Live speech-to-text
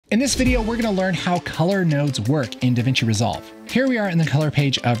In this video, we're going to learn how color nodes work in DaVinci Resolve. Here we are in the color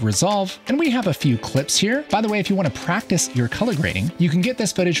page of Resolve, and we have a few clips here. By the way, if you want to practice your color grading, you can get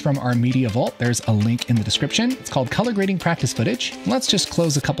this footage from our media vault. There's a link in the description. It's called color grading practice footage. Let's just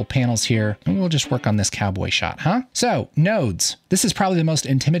close a couple panels here, and we'll just work on this cowboy shot, huh? So nodes. This is probably the most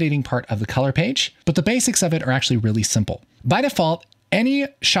intimidating part of the color page, but the basics of it are actually really simple. By default, any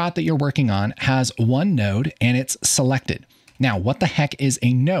shot that you're working on has one node and it's selected. Now, what the heck is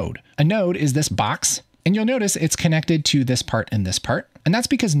a node? A node is this box, and you'll notice it's connected to this part and this part. And that's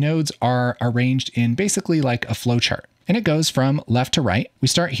because nodes are arranged in basically like a flow chart. And it goes from left to right. We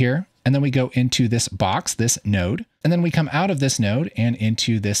start here, and then we go into this box, this node, and then we come out of this node and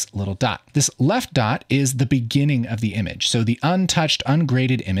into this little dot. This left dot is the beginning of the image, so the untouched,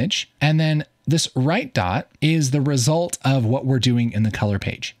 ungraded image. And then this right dot is the result of what we're doing in the color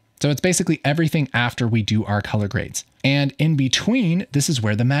page. So it's basically everything after we do our color grades. And in between, this is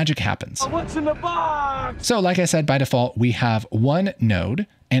where the magic happens. What's in the box? So like I said, by default, we have one node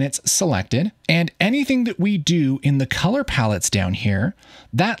and it's selected. And anything that we do in the color palettes down here,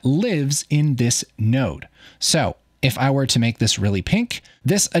 that lives in this node. So if I were to make this really pink,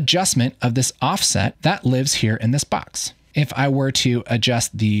 this adjustment of this offset, that lives here in this box. If I were to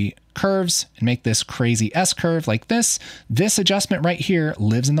adjust the curves and make this crazy S curve like this adjustment right here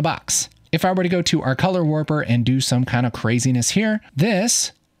lives in the box. If I were to go to our color warper and do some kind of craziness here,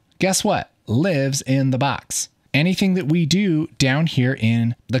 this, guess what, lives in the box. Anything that we do down here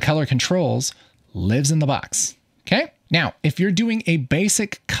in the color controls lives in the box, okay? Now, if you're doing a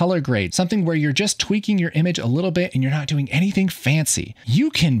basic color grade, something where you're just tweaking your image a little bit and you're not doing anything fancy,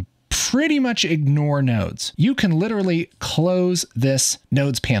 you can pretty much ignore nodes. You can literally close this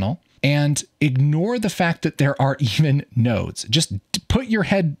nodes panel and ignore the fact that there are even nodes. Just put your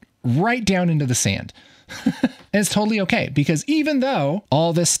head right down into the sand. And it's totally okay, because even though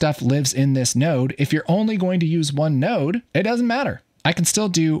all this stuff lives in this node, if you're only going to use one node, it doesn't matter. I can still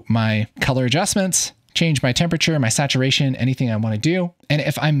do my color adjustments, change my temperature, my saturation, anything I want to do. And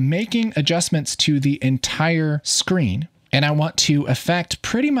if I'm making adjustments to the entire screen, and I want to affect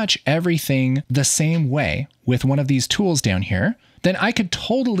pretty much everything the same way with one of these tools down here, then I could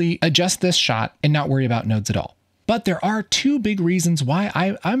totally adjust this shot and not worry about nodes at all. But there are two big reasons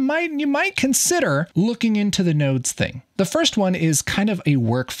why you might consider looking into the nodes thing. The first one is kind of a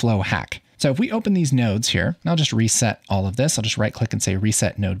workflow hack. So if we open these nodes here, I'll just reset all of this. I'll just right click and say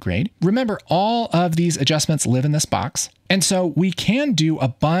reset node grade. Remember, all of these adjustments live in this box. And so we can do a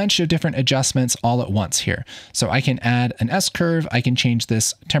bunch of different adjustments all at once here. So I can add an S curve. I can change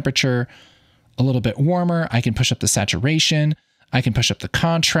this temperature a little bit warmer. I can push up the saturation. I can push up the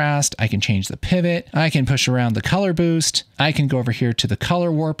contrast. I can change the pivot. I can push around the color boost. I can go over here to the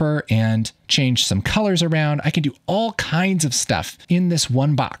color warper and change some colors around. I can do all kinds of stuff in this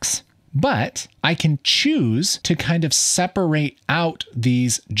one box. But I can choose to kind of separate out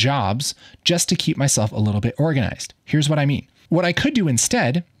these jobs just to keep myself a little bit organized. Here's what I mean. What I could do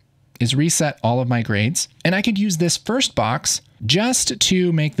instead is reset all of my grades, and I could use this first box just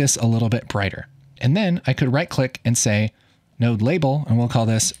to make this a little bit brighter. And then I could right click and say node label, and we'll call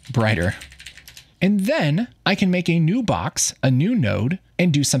this brighter. And then I can make a new box, a new node,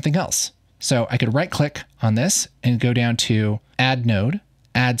 and do something else. So I could right click on this and go down to add node,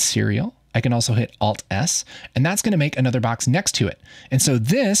 add serial. I can also hit Alt S, and that's going to make another box next to it. And so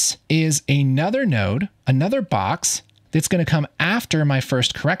this is another node, another box that's going to come after my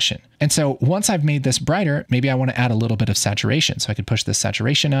first correction. And so once I've made this brighter, maybe I want to add a little bit of saturation. So I could push this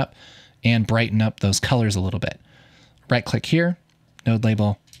saturation up and brighten up those colors a little bit. Right click here, node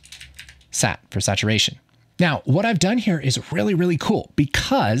label, sat for saturation. Now, what I've done here is really, really cool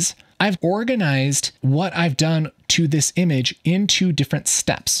because I've organized what I've done to this image into different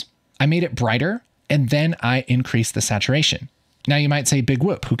steps. I made it brighter, and then I increased the saturation. Now you might say, big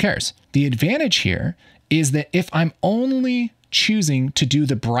whoop, who cares? The advantage here is that if I'm only choosing to do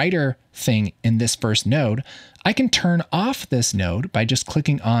the brighter thing in this first node, I can turn off this node by just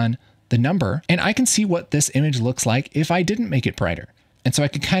clicking on the number, and I can see what this image looks like if I didn't make it brighter. And so I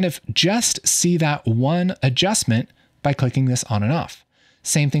can kind of just see that one adjustment by clicking this on and off.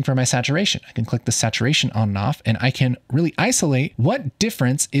 Same thing for my saturation. I can click the saturation on and off, and I can really isolate what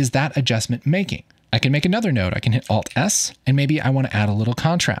difference is that adjustment making. I can make another node. I can hit Alt S, and maybe I want to add a little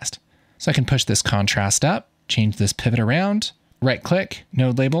contrast. So I can push this contrast up, change this pivot around, right click,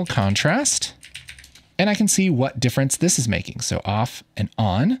 node label, contrast, and I can see what difference this is making. So off and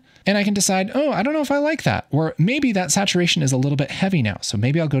on, and I can decide, oh, I don't know if I like that, or maybe that saturation is a little bit heavy now. So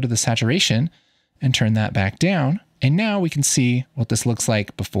maybe I'll go to the saturation and turn that back down. And now we can see what this looks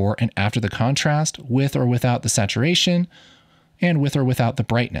like before and after the contrast, with or without the saturation. and with or without the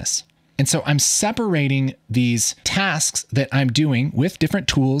brightness. And so I'm separating these tasks that I'm doing with different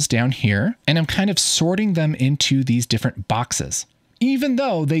tools down here, and I'm kind of sorting them into these different boxes. Even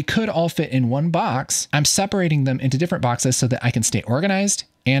though they could all fit in one box, I'm separating them into different boxes so that I can stay organized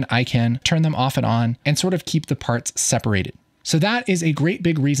and I can turn them off and on and sort of keep the parts separated. So that is a great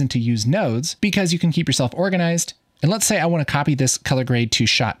big reason to use nodes, because you can keep yourself organized. And let's say I want to copy this color grade to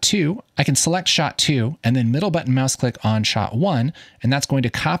shot 2. I can select shot 2 and then middle button mouse click on shot 1. And that's going to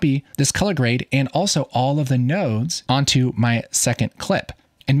copy this color grade and also all of the nodes onto my second clip.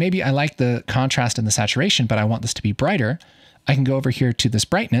 And maybe I like the contrast and the saturation, but I want this to be brighter. I can go over here to this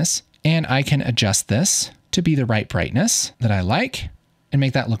brightness and I can adjust this to be the right brightness that I like and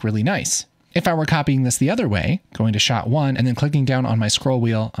make that look really nice. If I were copying this the other way, going to shot 1 and then clicking down on my scroll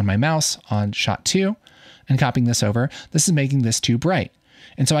wheel on my mouse on shot 2, and copying this over, this is making this too bright.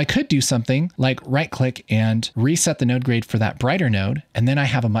 And so I could do something like right click and reset the node grade for that brighter node, and then I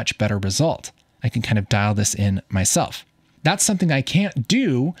have a much better result. I can kind of dial this in myself. That's something I can't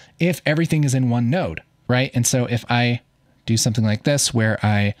do if everything is in one node, right? And so if I do something like this, where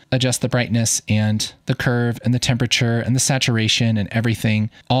I adjust the brightness and the curve and the temperature and the saturation and everything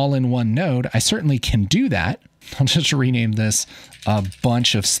all in one node, I certainly can do that. I'll just rename this a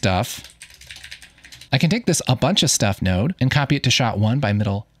bunch of stuff. I can take this a bunch of stuff node and copy it to shot 1 by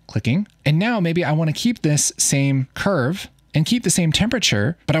middle clicking. And now maybe I want to keep this same curve and keep the same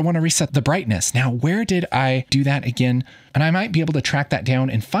temperature, but I want to reset the brightness. Now, where did I do that again? And I might be able to track that down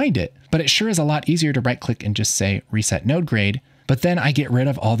and find it, but it sure is a lot easier to right click and just say reset node grade, but then I get rid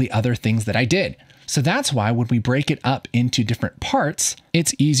of all the other things that I did. So that's why when we break it up into different parts,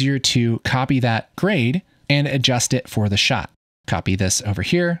 it's easier to copy that grade and adjust it for the shot. Copy this over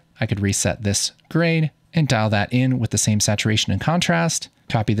here. I could reset this grade and dial that in with the same saturation and contrast.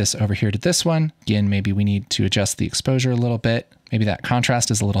 Copy this over here to this one. Again, maybe we need to adjust the exposure a little bit. Maybe that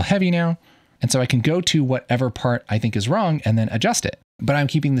contrast is a little heavy now. And so I can go to whatever part I think is wrong and then adjust it, but I'm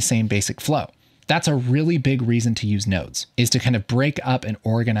keeping the same basic flow. That's a really big reason to use nodes, is to kind of break up and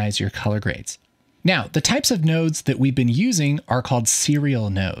organize your color grades. Now, the types of nodes that we've been using are called serial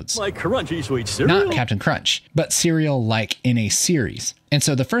nodes. Like crunchy sweet cereal? Not Captain Crunch, but serial like in a series. And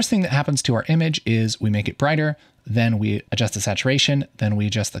so the first thing that happens to our image is we make it brighter, then we adjust the saturation, then we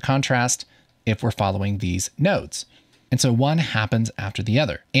adjust the contrast if we're following these nodes. And so one happens after the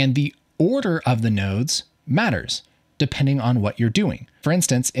other. And the order of the nodes matters depending on what you're doing. For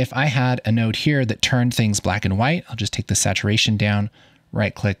instance, if I had a node here that turned things black and white, I'll just take the saturation down,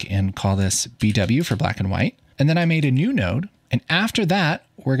 right click and call this BW for black and white. And then I made a new node. And after that,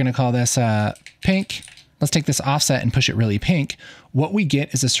 we're going to call this pink. Let's take this offset and push it really pink. What we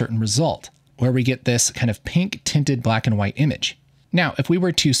get is a certain result where we get this kind of pink tinted black and white image. Now, if we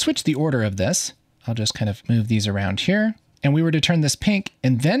were to switch the order of this, I'll just kind of move these around here, and we were to turn this pink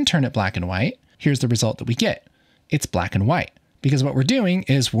and then turn it black and white, here's the result that we get. It's black and white, because what we're doing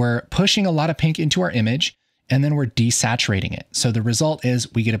is we're pushing a lot of pink into our image, and then we're desaturating it. So the result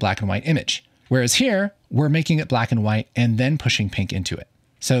is we get a black and white image. Whereas here, we're making it black and white and then pushing pink into it.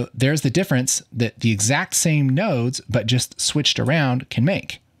 So there's the difference that the exact same nodes, but just switched around, can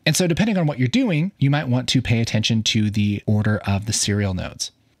make. And so depending on what you're doing, you might want to pay attention to the order of the serial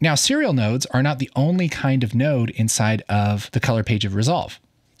nodes. Now, serial nodes are not the only kind of node inside of the color page of Resolve.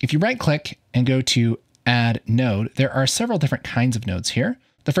 If you right click and go to add node, there are several different kinds of nodes here.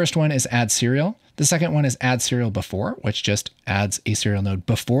 The first one is add serial. The second one is add serial before, which just adds a serial node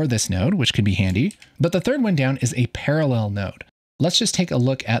before this node, which could be handy. But the third one down is a parallel node. Let's just take a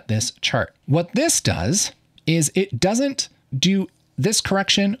look at this chart. What this does is it doesn't do this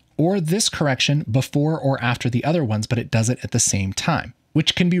correction or this correction before or after the other ones, but it does it at the same time,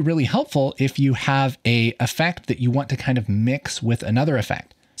 which can be really helpful if you have an effect that you want to kind of mix with another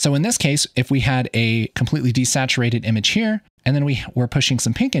effect. So in this case, if we had a completely desaturated image here, and then we were pushing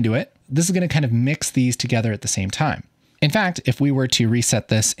some pink into it, this is going to kind of mix these together at the same time. In fact, if we were to reset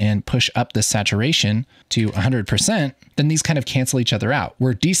this and push up the saturation to 100%, then these kind of cancel each other out.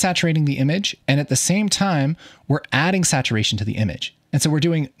 We're desaturating the image, and at the same time, we're adding saturation to the image. And so we're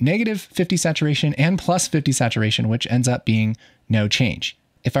doing negative 50 saturation and plus 50 saturation, which ends up being no change.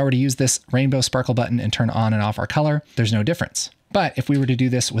 If I were to use this rainbow sparkle button and turn on and off our color, there's no difference. But if we were to do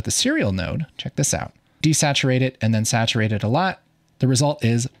this with a serial node, check this out, desaturate it and then saturate it a lot, the result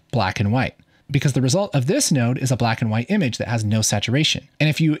is black and white. Because the result of this node is a black and white image that has no saturation. And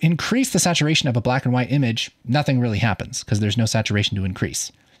if you increase the saturation of a black and white image, nothing really happens because there's no saturation to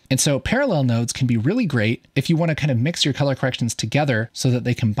increase. And so parallel nodes can be really great if you want to kind of mix your color corrections together so that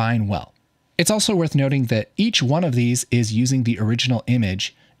they combine well. It's also worth noting that each one of these is using the original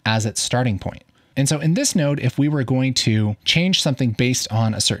image as its starting point. And so in this node, if we were going to change something based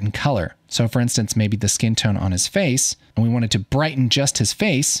on a certain color, so for instance, maybe the skin tone on his face, and we wanted to brighten just his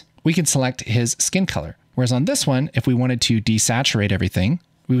face, we could select his skin color. Whereas on this one, if we wanted to desaturate everything,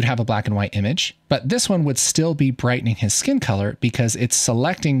 we would have a black and white image, but this one would still be brightening his skin color because it's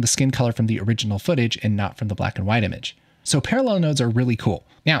selecting the skin color from the original footage and not from the black and white image. So parallel nodes are really cool.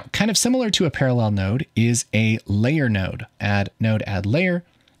 Now, kind of similar to a parallel node is a layer node. Add node, add layer.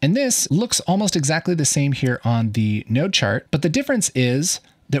 And this looks almost exactly the same here on the node chart, but the difference is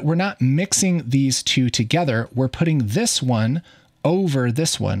that we're not mixing these two together. We're putting this one over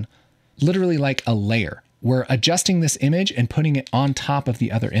this one, literally like a layer. We're adjusting this image and putting it on top of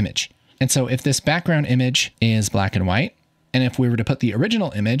the other image. And so if this background image is black and white, and if we were to put the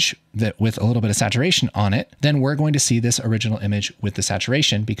original image that with a little bit of saturation on it, then we're going to see this original image with the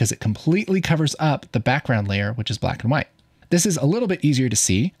saturation because it completely covers up the background layer, which is black and white. This is a little bit easier to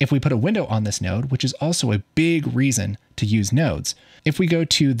see if we put a window on this node, which is also a big reason to use nodes. If we go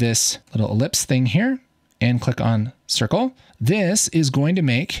to this little ellipse thing here and click on circle, this is going to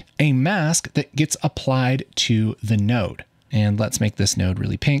make a mask that gets applied to the node. And let's make this node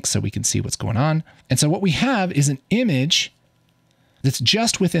really pink so we can see what's going on. And so what we have is an image that's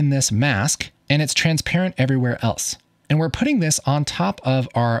just within this mask and it's transparent everywhere else. And we're putting this on top of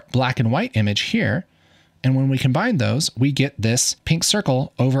our black and white image here. And when we combine those, we get this pink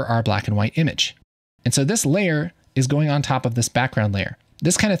circle over our black and white image. And so this layer is going on top of this background layer.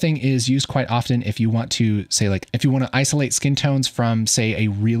 This kind of thing is used quite often if you want to say, like, if you want to isolate skin tones from, say,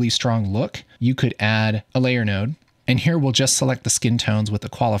 a really strong look, you could add a layer node. And here we'll just select the skin tones with the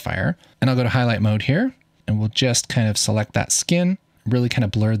qualifier. And I'll go to highlight mode here, and we'll just kind of select that skin, really kind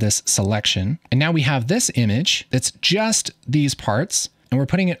of blur this selection. And now we have this image that's just these parts. And we're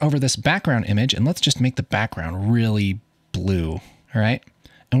putting it over this background image, and let's just make the background really blue, all right?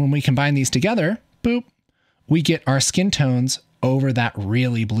 And when we combine these together, boop, we get our skin tones over that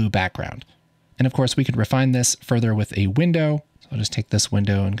really blue background. And of course, we could refine this further with a window. So I'll just take this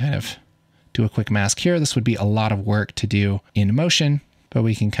window and kind of do a quick mask here. This would be a lot of work to do in motion, but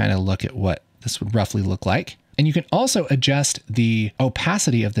we can kind of look at what this would roughly look like. And you can also adjust the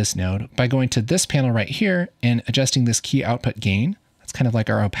opacity of this node by going to this panel right here and adjusting this key output gain. Kind of like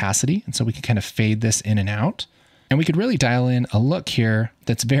our opacity. And so we can kind of fade this in and out. And we could really dial in a look here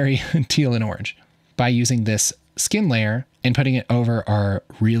that's very teal and orange by using this skin layer and putting it over our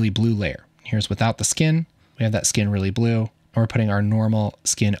really blue layer. Here's without the skin. We have that skin really blue, and we're putting our normal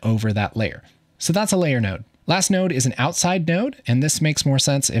skin over that layer. So that's a layer node. Last node is an outside node. And this makes more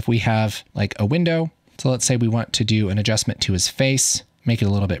sense if we have like a window. So let's say we want to do an adjustment to his face, make it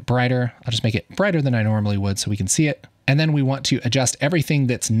a little bit brighter. I'll just make it brighter than I normally would so we can see it. And then we want to adjust everything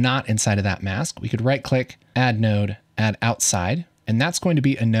that's not inside of that mask. We could right click, add node, add outside. And that's going to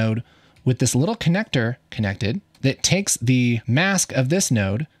be a node with this little connector connected that takes the mask of this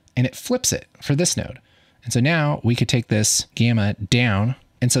node and it flips it for this node. And so now we could take this gamma down.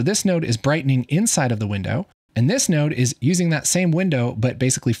 And so this node is brightening inside of the window. And this node is using that same window, but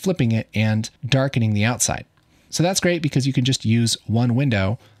basically flipping it and darkening the outside. So that's great because you can just use one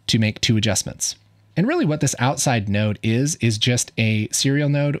window to make two adjustments. And really what this outside node is just a serial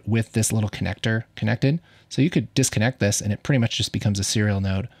node with this little connector connected. So you could disconnect this and it pretty much just becomes a serial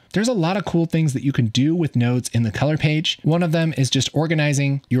node. There's a lot of cool things that you can do with nodes in the color page. One of them is just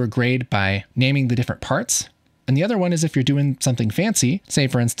organizing your grade by naming the different parts. And the other one is if you're doing something fancy, say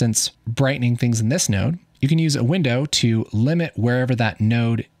for instance, brightening things in this node, you can use a window to limit wherever that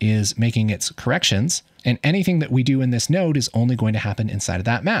node is making its corrections. And anything that we do in this node is only going to happen inside of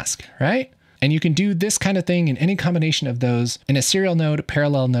that mask, right? And you can do this kind of thing in any combination of those in a serial node,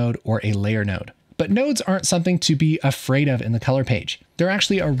 parallel node, or a layer node. But nodes aren't something to be afraid of in the color page. They're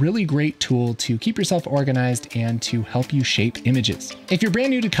actually a really great tool to keep yourself organized and to help you shape images. If you're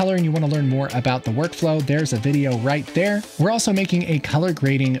brand new to color and you want to learn more about the workflow, there's a video right there. We're also making a color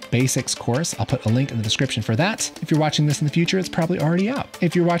grading basics course. I'll put a link in the description for that. If you're watching this in the future, it's probably already out.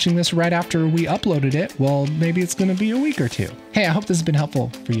 If you're watching this right after we uploaded it, well, maybe it's going to be a week or two. Hey, I hope this has been helpful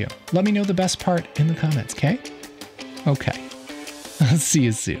for you. Let me know the best part in the comments, okay? Okay. I'll see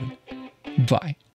you soon. Bye.